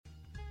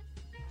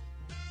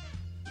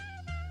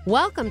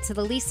Welcome to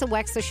the Lisa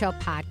Wexler Show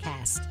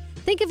podcast.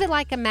 Think of it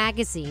like a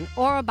magazine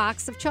or a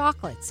box of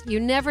chocolates. You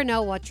never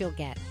know what you'll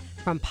get.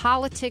 From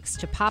politics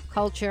to pop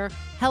culture,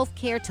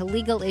 healthcare to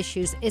legal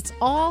issues, it's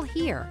all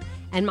here.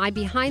 And my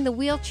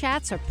behind-the-wheel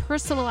chats are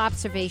personal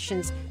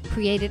observations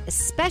created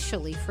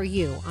especially for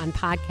you on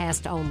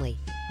podcast only.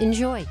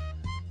 Enjoy.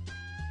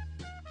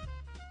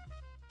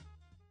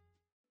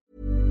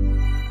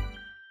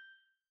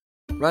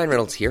 Ryan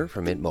Reynolds here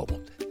from Mint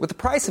Mobile. With the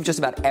price of just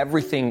about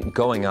everything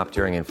going up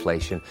during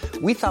inflation,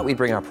 we thought we'd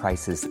bring our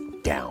prices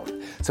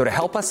down. So to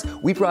help us,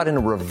 we brought in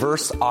a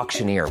reverse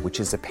auctioneer, which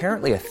is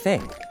apparently a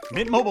thing.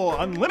 Mint Mobile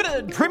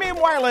Unlimited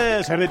Premium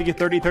Wireless. How to get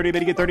 30, 30, bit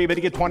to get 30, bit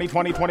to get 20,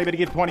 20, 20, bit to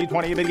get 20,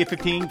 20, bit to get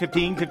 15,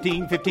 15,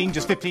 15, 15,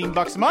 just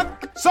 $15 a month?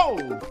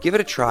 Sold! Give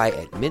it a try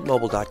at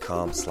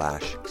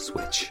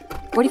mintmobile.com/switch.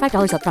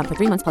 $45 up front for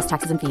 3 months plus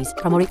taxes and fees.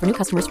 Promo rate for new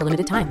customers for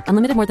limited time.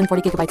 Unlimited more than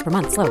 40 gigabytes per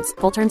month. Slows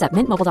full terms at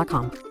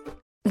mintmobile.com.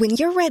 When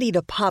you're ready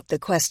to pop the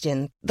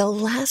question, the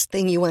last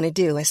thing you want to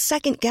do is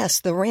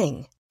second-guess the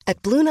ring.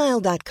 At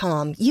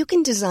BlueNile.com, you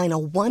can design a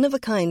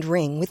one-of-a-kind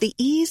ring with the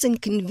ease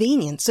and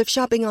convenience of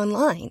shopping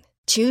online.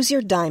 Choose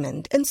your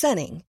diamond and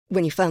setting.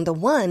 When you find the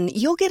one,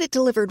 you'll get it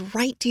delivered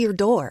right to your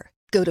door.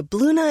 Go to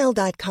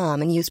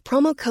BlueNile.com and use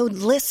promo code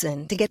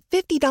LISTEN to get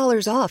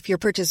 $50 off your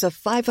purchase of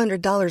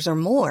 $500 or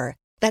more.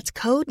 That's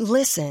code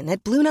LISTEN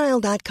at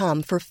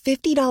BlueNile.com for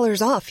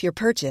 $50 off your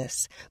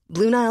purchase.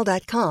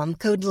 BlueNile.com,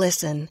 code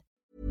LISTEN.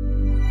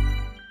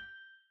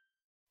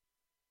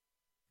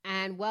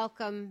 And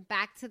welcome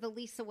back to the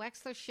Lisa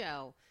Wexler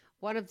Show.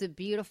 One of the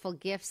beautiful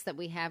gifts that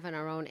we have in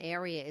our own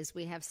area is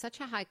we have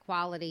such a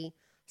high-quality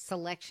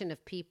selection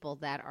of people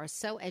that are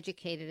so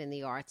educated in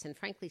the arts and,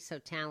 frankly, so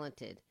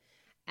talented.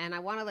 And I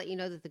want to let you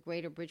know that the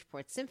Greater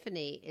Bridgeport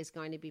Symphony is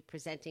going to be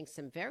presenting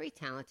some very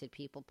talented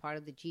people, part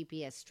of the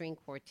GBS String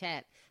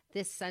Quartet,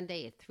 this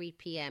Sunday at 3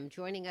 p.m.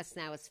 Joining us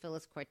now is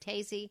Phyllis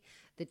Cortese,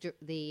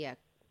 the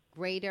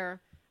Greater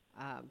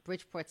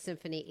Bridgeport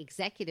Symphony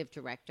Executive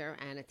Director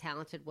and a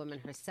talented woman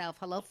herself.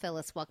 Hello,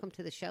 Phyllis. Welcome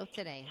to the show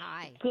today.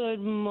 Hi. Good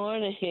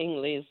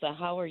morning, Lisa.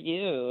 How are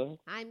you?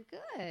 I'm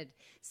good.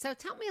 So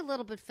tell me a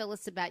little bit,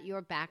 Phyllis, about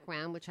your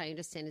background, which I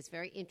understand is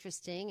very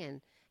interesting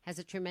and has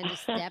a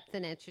tremendous depth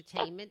in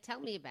entertainment.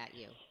 Tell me about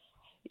you.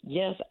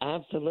 Yes,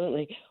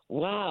 absolutely.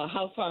 Wow,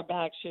 how far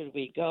back should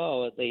we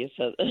go,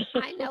 Lisa?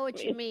 I know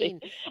what you mean.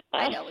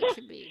 I know what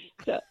you mean.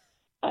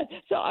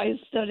 So I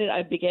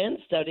began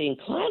studying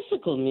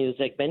classical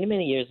music many,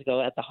 many years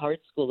ago at the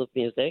Hart School of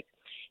Music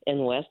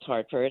in West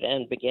Hartford,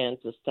 and began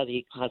to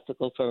study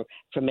classical for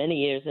many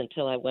years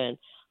until I went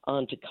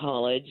on to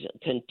college,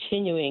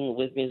 continuing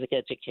with music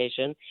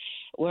education,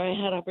 where I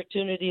had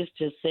opportunities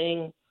to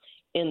sing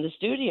in the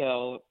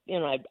studio. You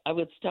know, I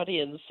would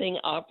study and sing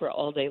opera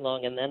all day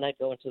long, and then I'd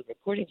go into the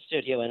recording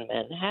studio in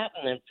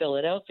Manhattan and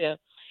Philadelphia,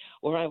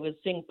 where I would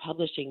sing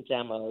publishing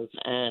demos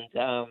and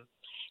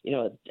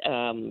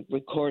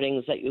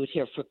recordings that you would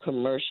hear for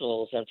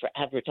commercials and for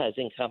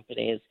advertising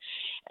companies.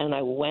 And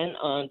I went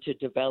on to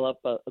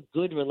develop a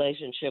good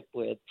relationship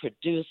with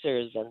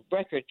producers and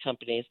record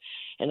companies.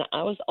 And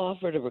I was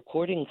offered a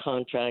recording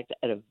contract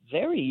at a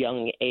very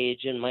young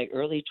age, in my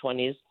early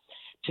 20s,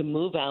 to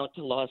move out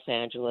to Los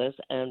Angeles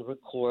and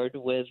record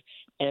with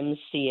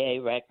MCA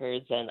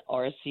Records and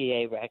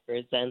RCA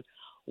Records, and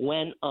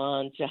went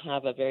on to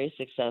have a very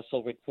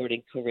successful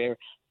recording career,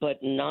 but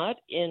not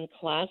in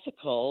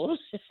classical,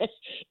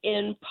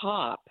 in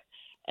pop.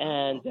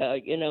 And,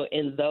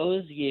 in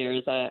those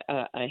years,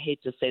 I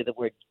hate to say the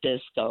word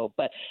disco,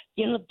 but,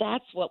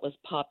 that's what was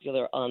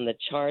popular on the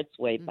charts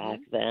way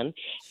back then.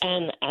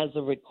 And as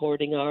a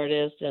recording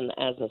artist and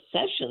as a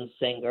session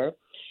singer,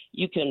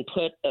 you can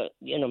put,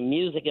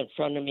 music in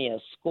front of me, a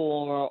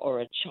score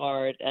or a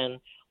chart, and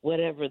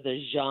whatever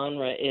the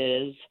genre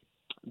is,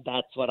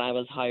 that's what I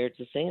was hired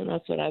to sing, and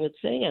that's what I would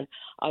sing. And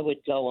I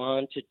would go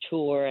on to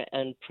tour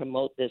and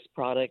promote this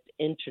product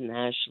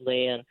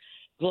internationally, and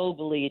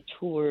globally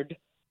toured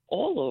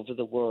all over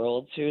the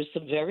world through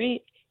some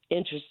very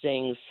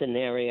interesting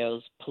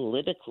scenarios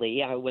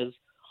politically. I was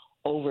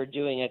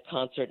overdoing a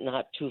concert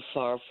not too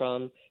far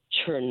from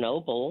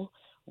Chernobyl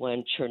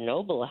when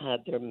Chernobyl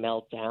had their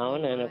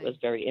meltdown, and it was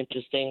very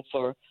interesting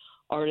for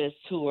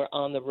artists who were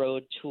on the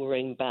road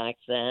touring back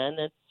then,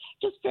 and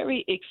just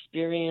very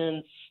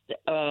experienced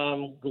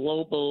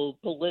global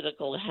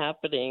political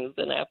happenings.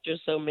 And after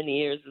so many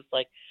years, it's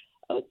like,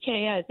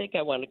 okay, I think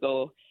I want to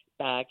go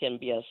back and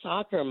be a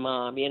soccer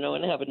mom,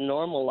 and have a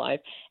normal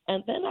life.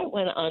 And then I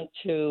went on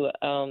to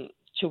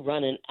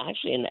run an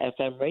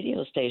FM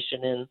radio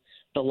station in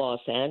the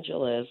Los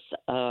Angeles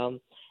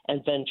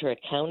and Ventura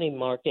County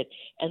market.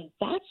 And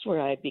that's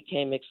where I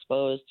became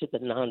exposed to the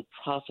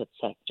nonprofit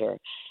sector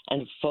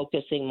and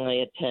focusing my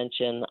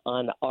attention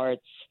on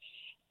arts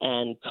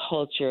and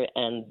culture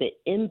and the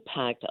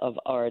impact of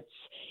arts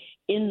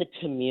in the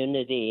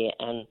community,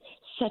 and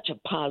such a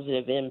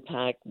positive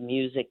impact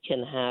music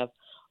can have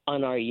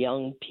on our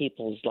young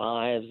people's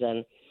lives.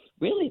 And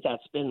really,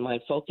 that's been my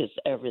focus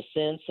ever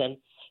since. And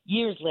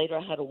years later,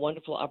 I had a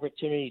wonderful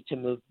opportunity to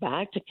move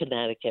back to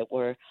Connecticut,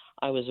 where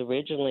I was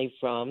originally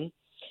from,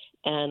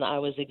 and I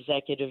was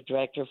executive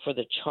director for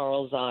the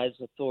Charles Ives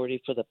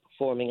Authority for the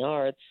Performing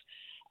Arts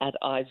at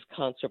Ives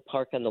Concert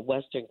Park on the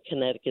Western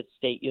Connecticut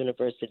State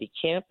University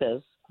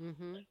campus,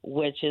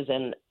 which is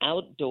an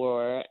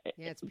outdoor,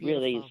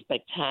 really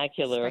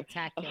spectacular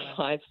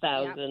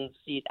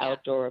 5,000-seat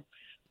outdoor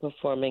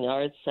performing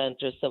arts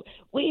center. So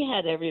we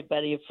had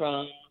everybody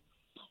from,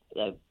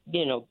 we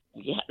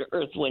had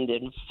Earth, Wind,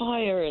 and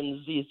Fire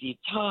and ZZ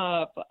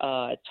Top,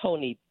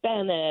 Tony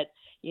Bennett,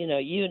 you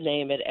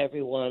name it,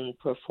 everyone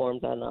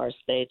performed on our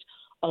stage,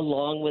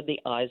 along with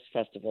the Ives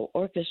Festival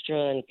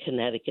Orchestra and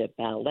Connecticut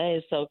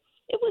Ballet. So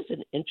it was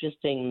an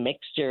interesting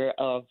mixture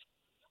of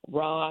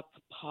rock,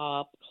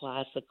 pop,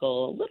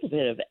 classical, a little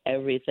bit of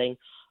everything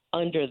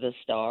under the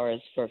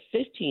stars. For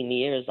 15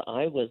 years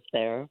I was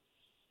there,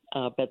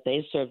 but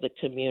they served the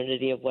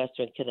community of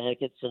Western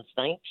Connecticut since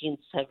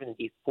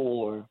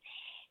 1974.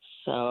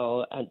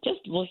 So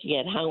just looking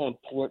at how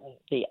important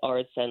the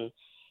arts and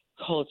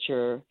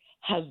culture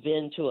have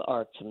been to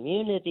our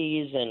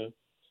communities and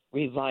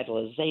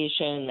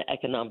revitalization,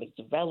 economic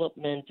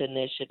development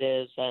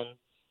initiatives, and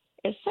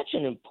it's such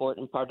an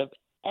important part of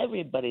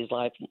everybody's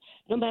life,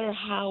 no matter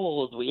how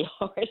old we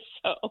are.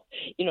 So,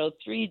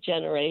 3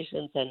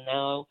 generations, and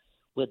now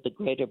with the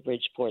Greater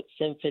Bridgeport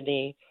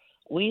Symphony,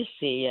 we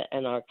see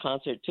in our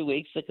concert 2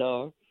 weeks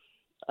ago,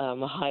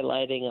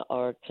 highlighting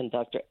our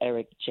conductor,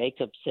 Eric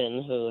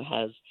Jacobson, who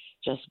has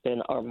just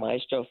been our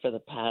maestro for the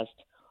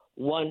past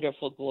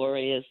wonderful,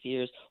 glorious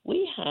years.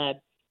 We had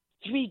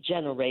 3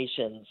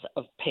 generations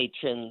of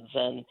patrons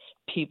and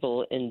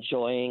people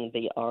enjoying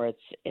the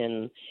arts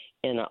in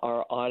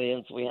our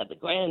audience. We had the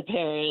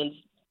grandparents,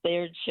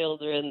 their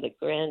children, the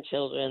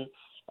grandchildren,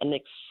 and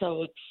it's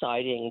so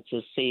exciting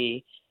to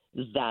see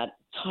that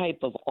type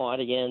of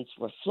audience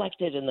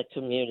reflected in the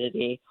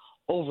community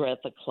over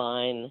at the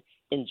Klein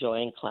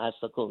enjoying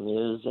classical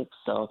music.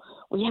 So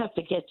we have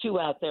to get you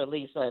out there,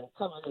 Lisa, and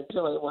come and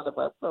enjoy one of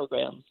our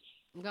programs.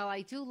 Well,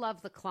 I do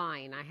love the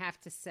Klein, I have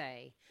to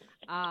say.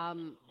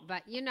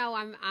 But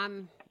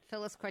I'm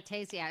Phyllis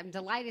Cortese. I'm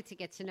delighted to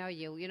get to know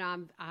you.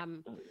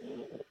 I'm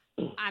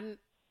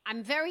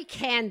very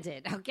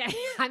candid, okay?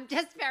 I'm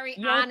just very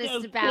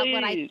honest about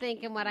what I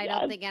think and what I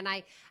don't think, and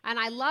I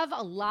love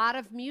a lot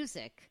of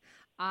music.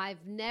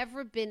 I've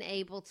never been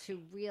able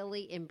to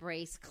really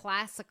embrace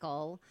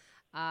classical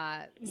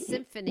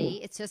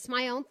symphony. It's just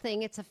my own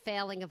thing. It's a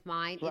failing of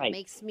mine. Right. It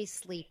makes me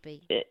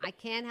sleepy. I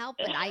can't help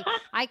it.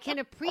 I can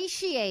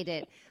appreciate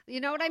it.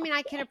 You know what I mean?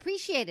 I can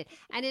appreciate it.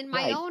 And in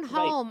my own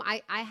home,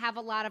 I have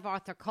a lot of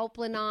Arthur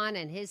Copeland on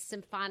and his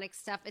symphonic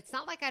stuff. It's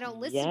not like I don't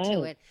listen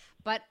to it,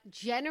 but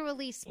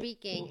generally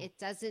speaking, it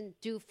doesn't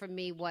do for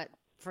me what,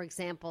 for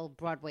example,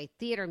 Broadway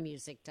theater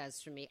music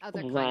does for me,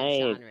 other kind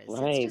of genres.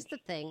 It's just a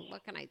thing.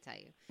 What can I tell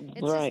you? It's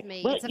just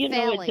me. Well, it's a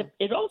failing.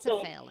 It's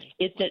a failing.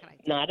 It's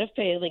not a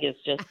failing. It's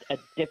just a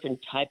different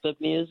type of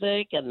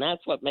music, and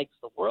that's what makes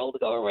the world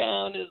go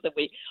around, is that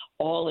we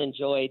all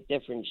enjoy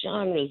different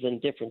genres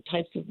and different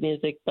types of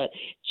music. But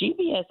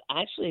GBS,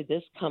 actually,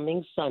 this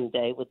coming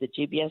Sunday with the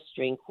GBS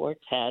String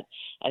Quartet,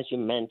 as you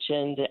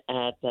mentioned,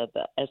 at the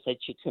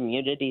SHU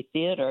Community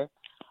Theater,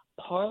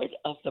 part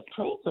of the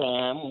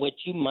program,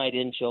 which you might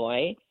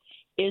enjoy,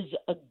 is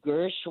a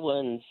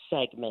Gershwin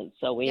segment.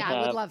 So we have,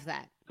 I would love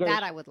that.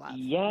 That I would love.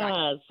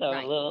 Yeah,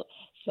 so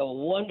a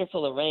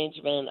wonderful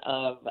arrangement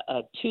of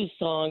 2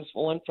 songs,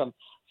 one from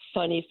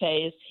Funny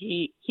Face,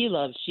 He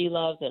Loves, She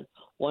Loves, and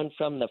one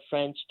from the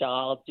French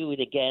Doll, Do It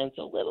Again.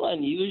 So a little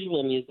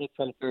unusual music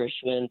from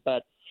Gershwin,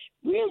 but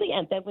really,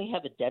 and then we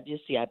have a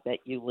Debussy. I bet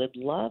you would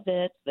love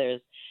it.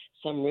 There's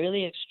some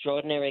really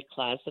extraordinary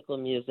classical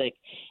music.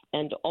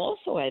 And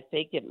also, I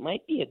think it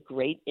might be a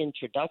great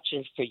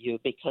introduction for you,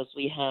 because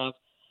we have,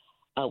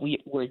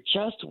 we're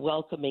just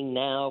welcoming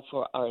now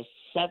for our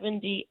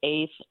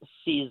 78th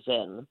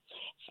season.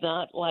 It's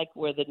not like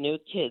we're the new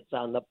kids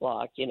on the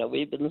block.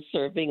 We've been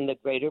serving the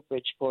Greater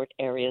Bridgeport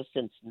area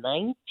since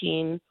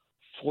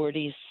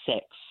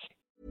 1946.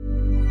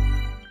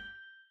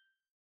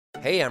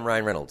 Hey, I'm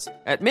Ryan Reynolds.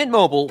 At Mint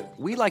Mobile,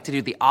 we like to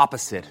do the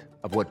opposite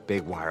of what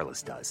Big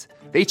Wireless does.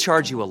 They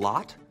charge you a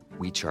lot,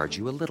 we charge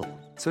you a little.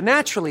 So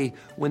naturally,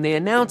 when they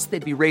announced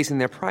they'd be raising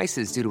their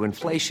prices due to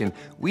inflation,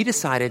 we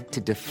decided to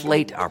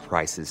deflate our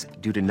prices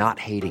due to not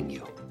hating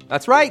you.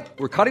 That's right.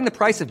 We're cutting the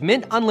price of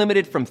Mint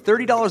Unlimited from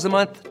 $30 a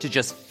month to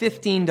just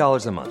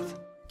 $15 a month.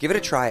 Give it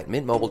a try at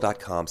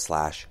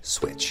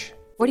mintmobile.com/switch.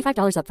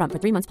 $45 up front for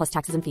 3 months plus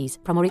taxes and fees.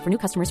 Promo rate for new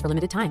customers for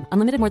limited time.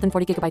 Unlimited more than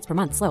 40 gigabytes per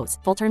month. Slows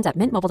full terms at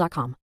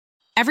mintmobile.com.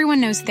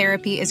 Everyone knows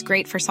therapy is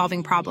great for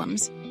solving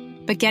problems,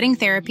 but getting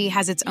therapy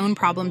has its own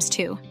problems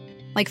too,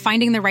 like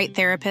finding the right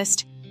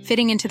therapist,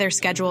 fitting into their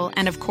schedule,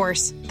 and of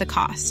course, the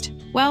cost.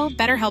 Well,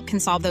 BetterHelp can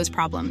solve those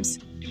problems.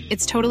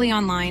 It's totally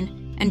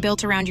online and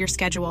built around your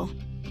schedule.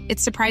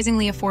 It's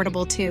surprisingly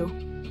affordable too.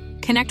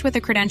 Connect with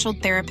a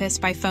credentialed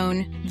therapist by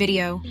phone,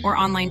 video, or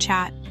online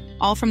chat,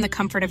 all from the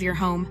comfort of your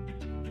home.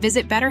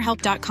 Visit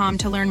BetterHelp.com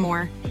to learn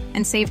more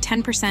and save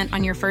 10%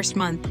 on your first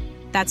month.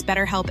 That's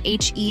BetterHelp,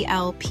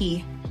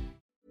 H-E-L-P.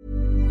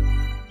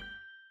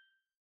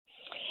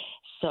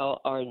 So So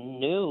our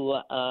new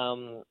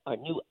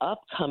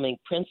upcoming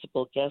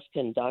principal guest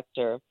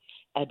conductor,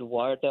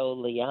 Eduardo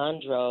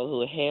Leandro,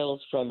 who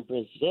hails from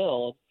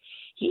Brazil,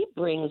 he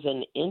brings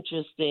an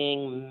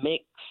interesting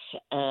mix.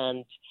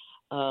 And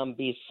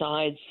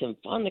besides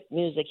symphonic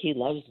music, he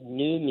loves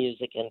new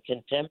music and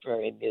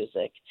contemporary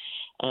music.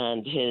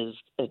 And his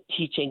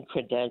teaching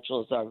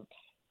credentials are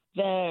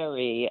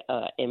very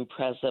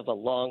impressive,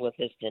 along with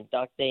his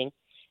conducting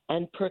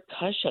and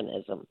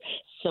percussionism.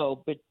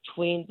 So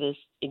between this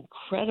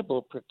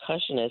incredible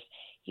percussionist,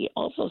 he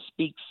also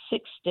speaks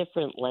 6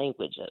 different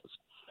languages.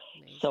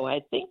 Amazing. So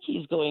I think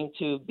he's going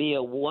to be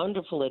a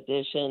wonderful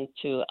addition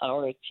to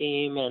our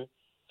team and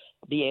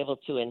be able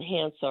to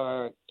enhance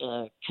our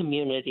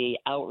community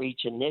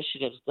outreach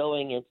initiatives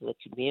going into the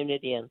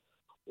community and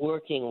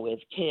working with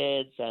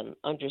kids and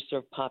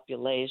underserved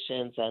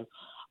populations. And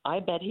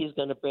I bet he's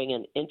going to bring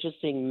an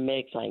interesting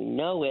mix. I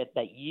know it,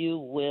 that you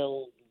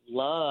will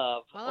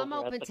love. Well, I'm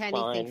open to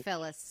anything,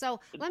 Phyllis. So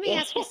let me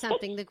ask you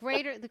something. The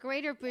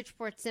Greater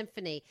Bridgeport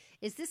Symphony,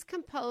 is this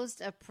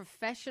composed of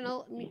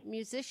professional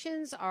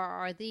musicians, or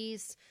are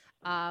these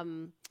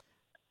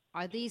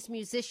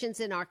musicians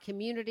in our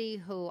community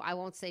who, I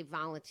won't say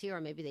volunteer,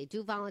 or maybe they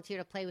do volunteer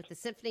to play with the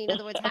symphony? In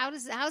other words,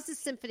 how's the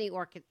symphony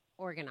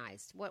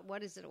organized?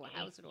 What is it?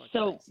 How is it organized?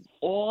 So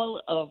all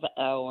of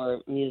our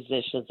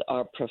musicians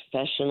are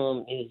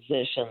professional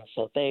musicians.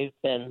 So they've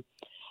been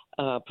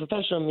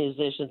professional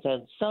musicians,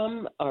 and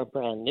some are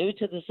brand new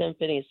to the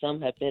symphony.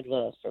 Some have been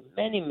with us for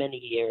many, many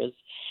years.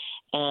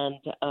 And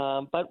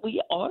but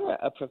we are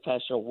a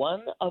professional,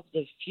 one of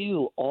the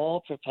few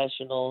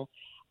all-professional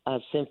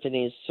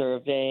symphonies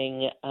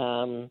serving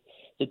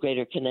the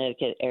greater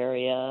Connecticut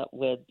area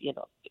with,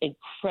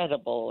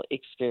 incredible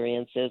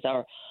experiences.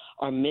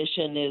 Our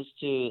mission is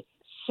to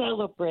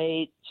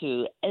celebrate,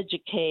 to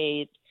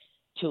educate,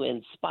 to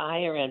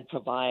inspire, and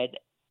provide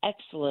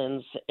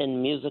excellence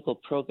in musical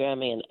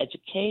programming and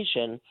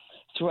education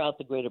throughout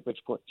the greater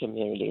Bridgeport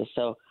community.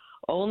 So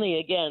only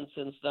again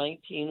since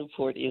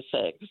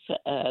 1946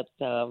 at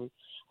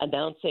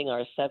announcing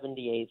our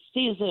 78th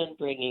season,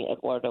 bringing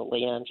Eduardo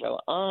Leandro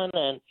on,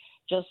 and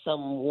just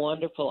some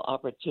wonderful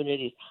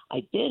opportunities. I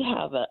did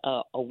have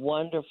a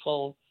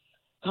wonderful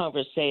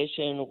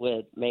conversation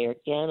with Mayor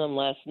Ganem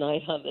last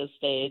night on the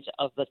stage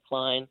of the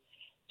Klein,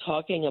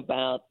 talking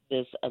about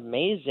this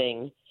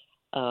amazing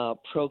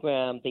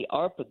program, the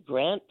ARPA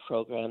grant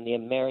program, the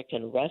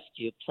American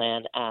Rescue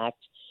Plan Act,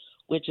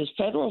 which is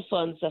federal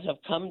funds that have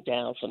come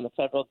down from the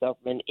federal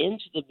government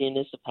into the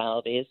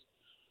municipalities,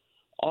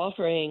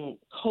 offering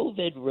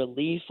COVID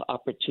relief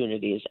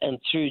opportunities. And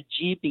through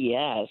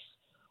GBS,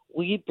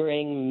 we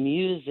bring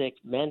music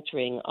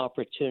mentoring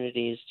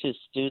opportunities to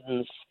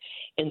students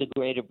in the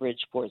greater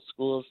Bridgeport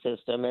school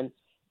system. And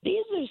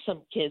these are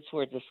some kids who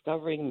are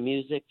discovering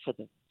music for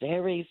the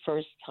very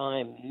first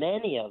time,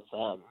 many of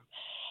them.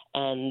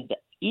 And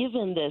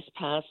even this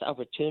past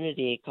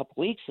opportunity a couple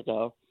weeks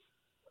ago,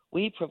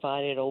 we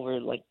provided over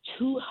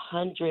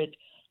 200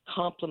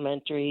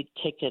 complimentary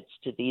tickets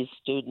to these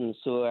students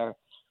who are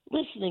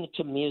listening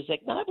to music,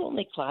 not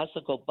only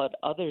classical, but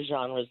other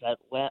genres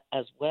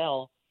as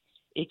well,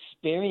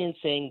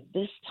 experiencing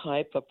this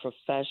type of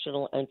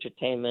professional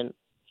entertainment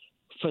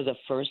for the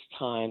first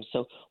time.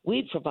 So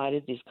we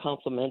provided these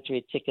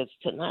complimentary tickets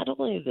to not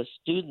only the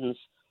students,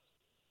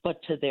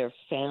 but to their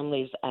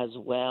families as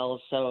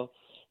well. So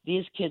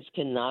these kids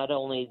can not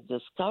only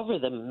discover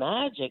the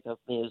magic of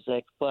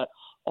music, but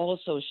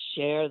also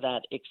share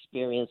that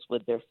experience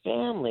with their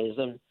families.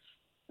 And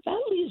that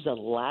leaves a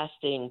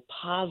lasting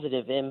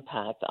positive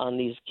impact on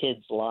these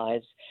kids'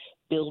 lives,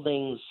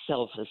 building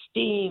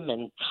self-esteem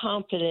and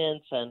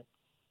confidence and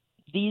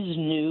these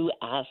new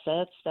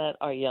assets that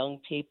our young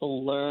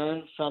people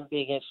learn from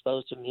being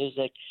exposed to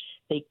music.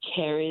 They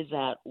carry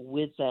that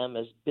with them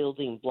as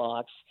building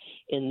blocks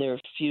in their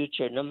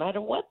future, no matter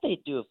what they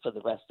do for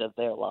the rest of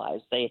their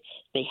lives. They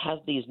have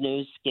these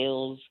new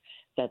skills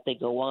that they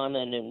go on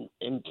and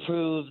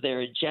improve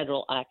their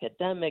general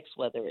academics,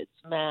 whether it's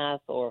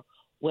math or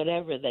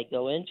whatever they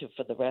go into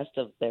for the rest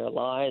of their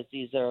lives.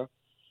 These are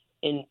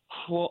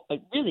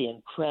really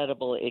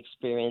incredible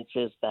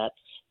experiences that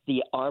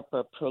the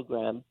ARPA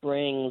program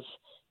brings,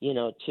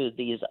 to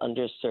these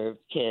underserved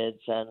kids.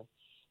 And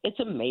it's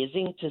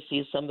amazing to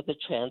see some of the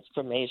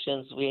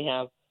transformations. We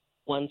have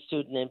one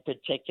student in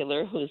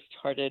particular who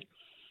started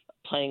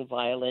playing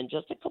violin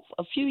just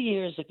a few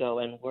years ago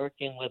and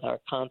working with our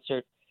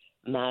concert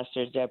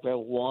master, Deborah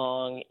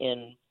Wong,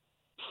 in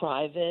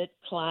private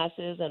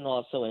classes and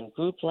also in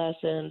group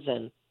lessons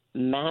and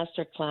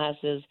master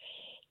classes.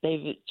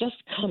 They've just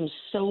come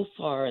so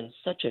far in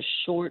such a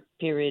short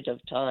period of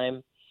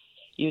time.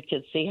 You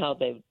can see how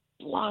they've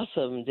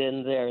blossomed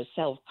in their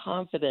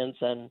self-confidence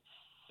and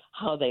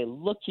how they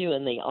look you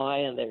in the eye,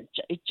 and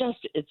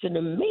it's an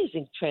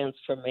amazing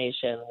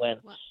transformation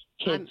when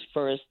kids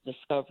first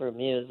discover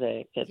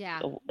music. It's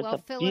a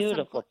Phyllis,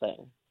 beautiful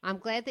thing. I'm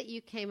glad that you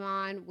came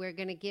on. We're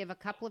going to give a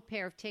couple of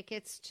pair of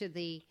tickets for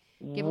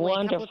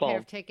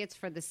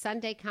the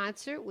Sunday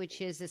concert,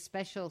 which is a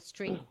special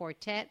string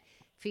quartet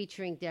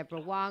featuring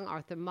Deborah Wong,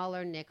 Arthur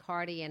Muller, Nick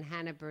Hardy, and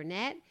Hannah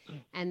Burnett.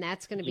 And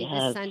that's going to be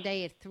this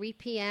Sunday at 3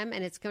 p.m.,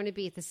 and it's going to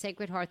be at the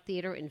Sacred Heart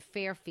Theater in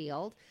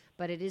Fairfield,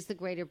 but it is the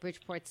Greater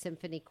Bridgeport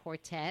Symphony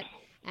Quartet.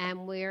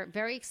 And we're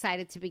very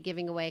excited to be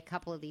giving away a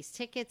couple of these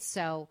tickets.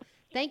 So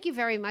thank you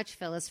very much,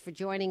 Phyllis, for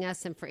joining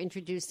us and for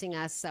introducing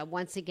us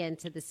once again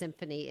to the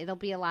symphony. It'll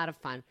be a lot of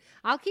fun.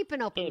 I'll keep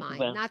an open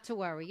mind, not to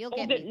worry. You'll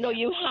get me there. No,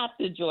 you have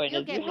to join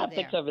us. You have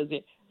to come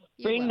visit.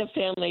 Bring the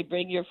family,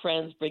 bring your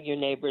friends, bring your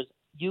neighbors.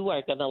 You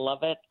are going to love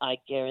it. I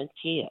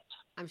guarantee it.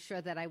 I'm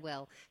sure that I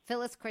will.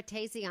 Phyllis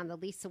Cortese on the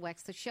Lisa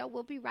Wexler Show.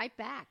 We'll be right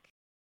back.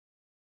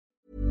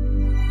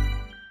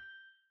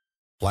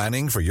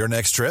 Planning for your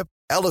next trip?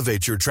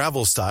 Elevate your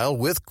travel style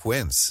with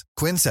Quince.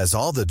 Quince has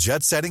all the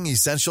jet-setting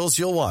essentials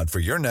you'll want for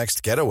your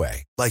next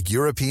getaway, like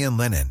European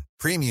linen,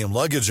 premium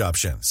luggage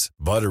options,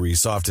 buttery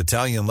soft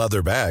Italian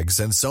leather bags,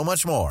 and so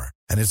much more.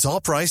 And it's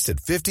all priced at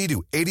 50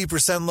 to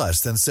 80%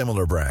 less than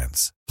similar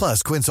brands.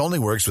 Plus, Quince only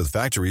works with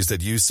factories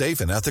that use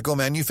safe and ethical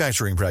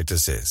manufacturing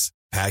practices.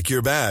 Pack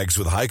your bags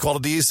with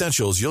high-quality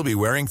essentials you'll be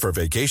wearing for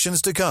vacations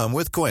to come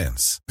with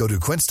Quince. Go to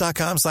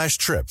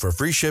quince.com/trip for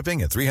free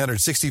shipping and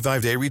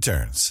 365-day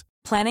returns.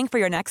 Planning for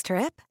your next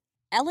trip?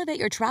 Elevate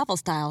your travel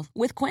style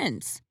with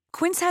Quince.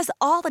 Quince has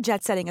all the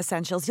jet-setting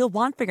essentials you'll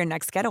want for your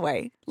next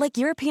getaway, like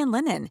European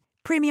linen,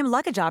 premium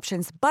luggage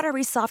options,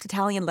 buttery soft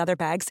Italian leather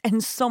bags,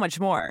 and so much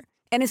more.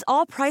 And is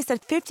all priced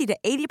at 50 to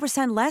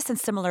 80% less than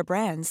similar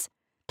brands.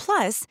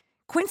 Plus,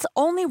 Quince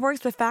only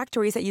works with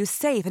factories that use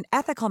safe and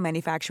ethical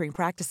manufacturing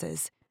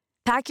practices.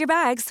 Pack your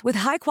bags with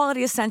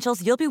high-quality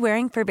essentials you'll be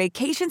wearing for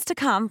vacations to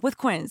come with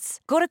Quince.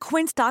 Go to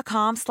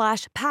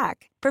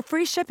quince.com/pack for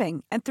free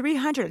shipping and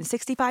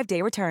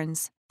 365-day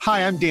returns.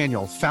 Hi, I'm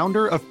Daniel,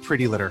 founder of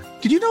Pretty Litter.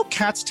 Did you know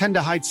cats tend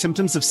to hide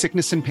symptoms of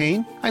sickness and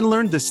pain? I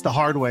learned this the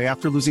hard way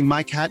after losing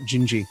my cat,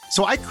 Gingy.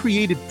 So I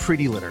created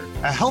Pretty Litter,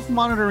 a health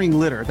monitoring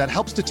litter that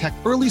helps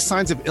detect early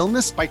signs of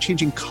illness by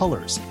changing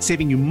colors,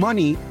 saving you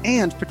money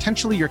and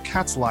potentially your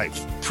cat's life.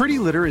 Pretty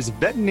Litter is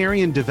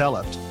veterinarian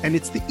developed, and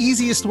it's the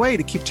easiest way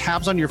to keep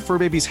tabs on your fur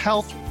baby's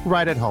health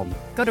right at home.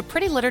 Go to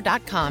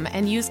prettylitter.com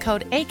and use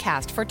code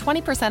ACAST for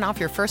 20% off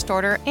your first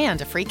order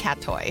and a free cat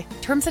toy.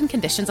 Terms and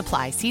conditions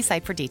apply. See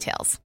site for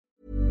details.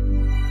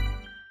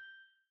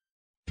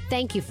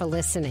 Thank you for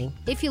listening.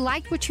 If you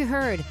liked what you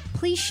heard,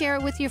 please share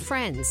it with your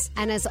friends.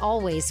 And as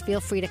always, feel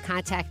free to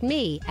contact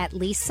me at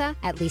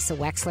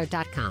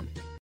lisa@lisawexler.com.